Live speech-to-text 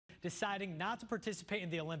deciding not to participate in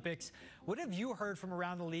the Olympics. What have you heard from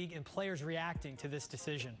around the league and players reacting to this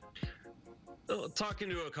decision? Talking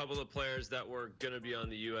to a couple of players that were going to be on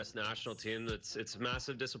the U.S. national team, it's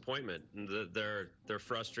massive disappointment. They're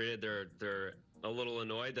frustrated. They're a little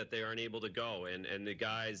annoyed that they aren't able to go. And the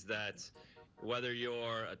guys that, whether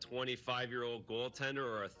you're a 25-year-old goaltender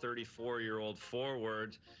or a 34-year-old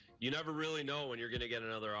forward, you never really know when you're going to get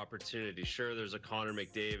another opportunity. Sure, there's a Connor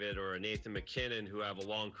McDavid or a Nathan McKinnon who have a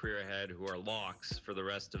long career ahead, who are locks for the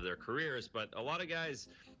rest of their careers. But a lot of guys,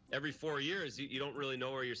 every 4 years, you don't really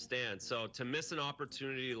know where you stand. So to miss an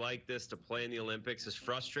opportunity like this to play in the Olympics is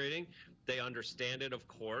frustrating. They understand it, of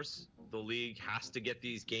course. The league has to get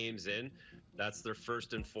these games in. That's their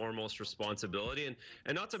first and foremost responsibility.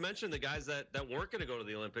 And not to mention the guys that weren't going to go to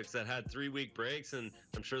the Olympics, that had 3-week breaks, and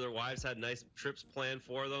I'm sure their wives had nice trips planned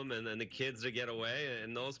for them, and then the kids to get away,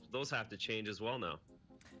 and those have to change as well now.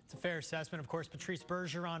 It's a fair assessment. Of course, Patrice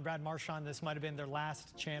Bergeron, Brad Marchand, this might have been their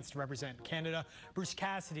last chance to represent Canada. Bruce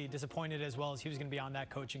Cassidy disappointed as well, as he was going to be on that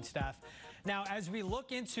coaching staff. Now, as we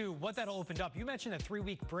look into what that opened up, you mentioned a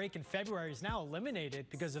 3-week break in February is now eliminated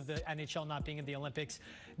because of the NHL not being in the Olympics.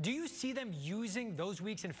 Do you see them using those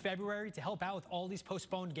weeks in February to help out with all these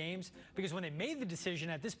postponed games? Because when they made the decision,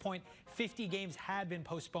 at this point, 50 games had been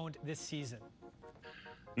postponed this season.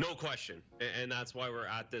 No question. And that's why we're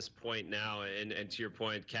at this point now. And to your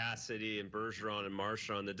point, Cassidy and Bergeron and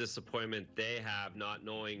Marchand, the disappointment they have not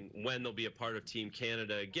knowing when they'll be a part of Team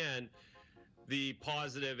Canada again. The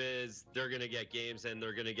positive is they're going to get games and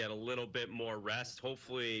they're going to get a little bit more rest.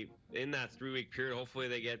 Hopefully in that 3-week period, hopefully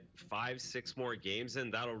they get 5-6 more games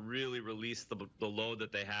in. That'll really release the load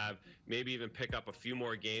that they have. Maybe even pick up a few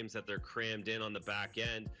more games that they're crammed in on the back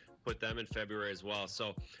end, put them in February as well.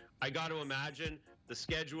 So I got to imagine the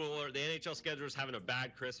NHL scheduler is having a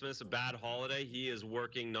bad Christmas, a bad holiday. He is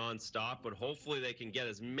working nonstop, but hopefully they can get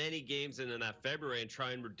as many games in that February and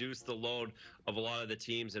try and reduce the load of a lot of the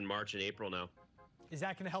teams in March and April now. Is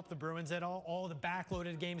that going to help the Bruins at all? All the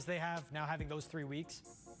backloaded games they have now having those 3 weeks?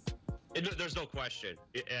 There's no question.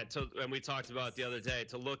 And we talked about it the other day,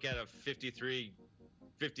 to look at a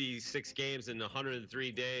 56 games in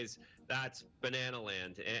 103 days, that's banana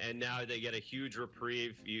land. And now they get a huge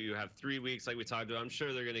reprieve. You have 3 weeks like we talked about. I'm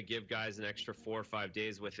sure they're going to give guys an extra 4 or 5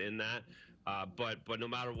 days within that. But no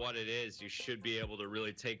matter what it is, you should be able to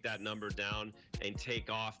really take that number down and take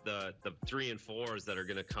off the 3 and 4s that are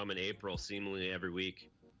going to come in April seemingly every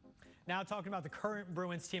week. Now talking about the current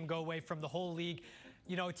Bruins team go away from the whole league.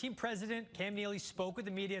 You know, team president Cam Neely spoke with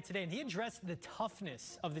the media today, and he addressed the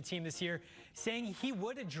toughness of the team this year, saying he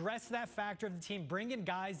would address that factor of the team, bring in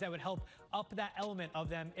guys that would help up that element of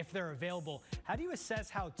them if they're available. How do you assess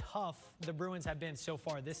how tough the Bruins have been so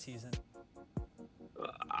far this season?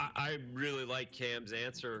 I really like Cam's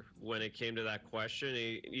answer when it came to that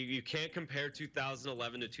question. You can't compare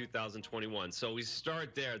 2011 to 2021. So we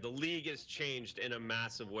start there. The league has changed in a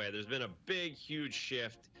massive way. There's been a big, huge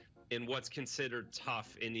shift in what's considered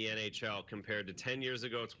tough in the NHL compared to 10 years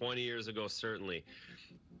ago, 20 years ago, certainly.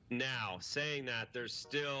 Now, saying that, there's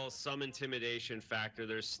still some intimidation factor.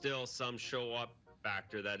 There's still some show-up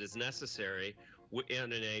factor that is necessary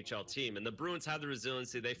in an NHL team. And the Bruins have the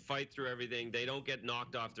resiliency. They fight through everything. They don't get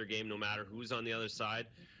knocked off their game no matter who's on the other side.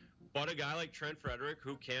 But a guy like Trent Frederic,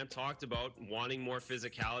 who Cam talked about wanting more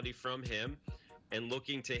physicality from him and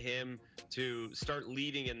looking to him to start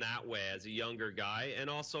leading in that way as a younger guy, and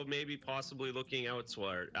also maybe possibly looking out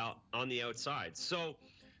on the outside. So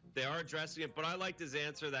they are addressing it, but I liked his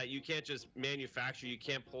answer that you can't just manufacture, you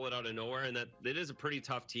can't pull it out of nowhere, and that it is a pretty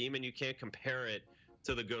tough team, and you can't compare it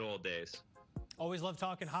to the good old days. Always love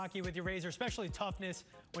talking hockey with you, Razor, especially toughness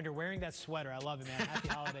when you're wearing that sweater. I love it, man. Happy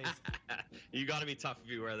holidays. You got to be tough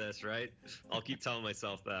if you wear this, right? I'll keep telling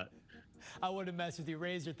myself that. I wouldn't mess with you,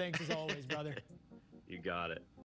 Razor. Thanks as always, brother. You got it.